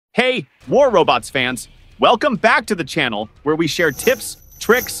Hey, War Robots fans! Welcome back to the channel where we share tips,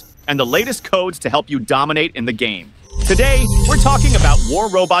 tricks, and the latest codes to help you dominate in the game. Today, we're talking about War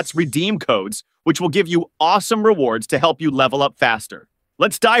Robots redeem codes, which will give you awesome rewards to help you level up faster.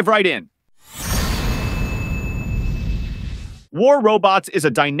 Let's dive right in. War Robots is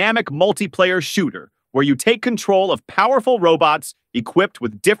a dynamic multiplayer shooter where you take control of powerful robots equipped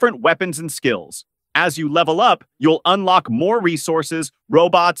with different weapons and skills. As you level up, you'll unlock more resources,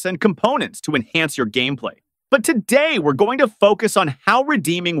 robots, and components to enhance your gameplay. But today, we're going to focus on how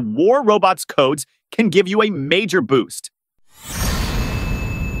redeeming War Robots codes can give you a major boost.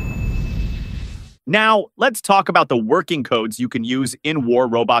 Now, let's talk about the working codes you can use in War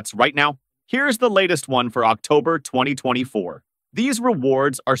Robots right now. Here's the latest one for October 2024. These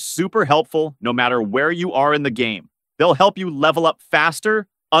rewards are super helpful no matter where you are in the game. They'll help you level up faster,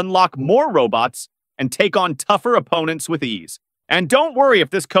 unlock more robots, and take on tougher opponents with ease. And don't worry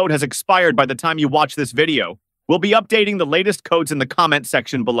if this code has expired by the time you watch this video. We'll be updating the latest codes in the comment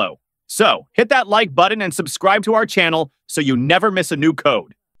section below. So, hit that like button and subscribe to our channel so you never miss a new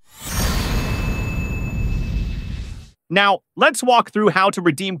code. Now, let's walk through how to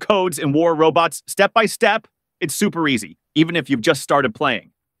redeem codes in War Robots step by step. It's super easy, even if you've just started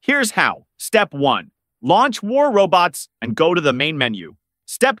playing. Here's how. Step 1. Launch War Robots and go to the main menu.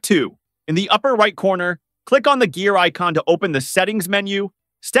 Step 2. In the upper right corner, click on the gear icon to open the Settings menu.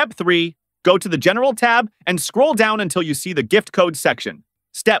 Step 3. Go to the General tab and scroll down until you see the gift code section.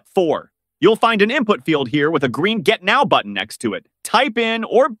 Step 4. You'll find an input field here with a green Get Now button next to it. Type in,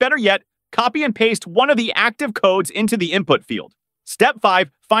 or better yet, copy and paste one of the active codes into the input field. Step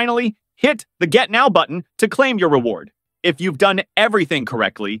 5. Finally, hit the Get Now button to claim your reward. If you've done everything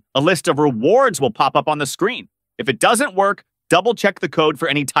correctly, a list of rewards will pop up on the screen. If it doesn't work, double-check the code for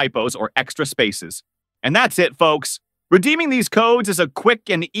any typos or extra spaces. And that's it, folks. Redeeming these codes is a quick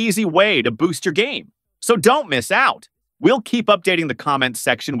and easy way to boost your game. So don't miss out. We'll keep updating the comments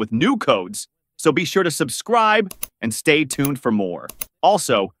section with new codes, so be sure to subscribe and stay tuned for more.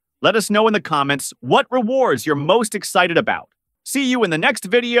 Also, let us know in the comments what rewards you're most excited about. See you in the next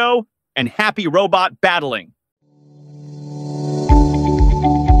video, and happy robot battling!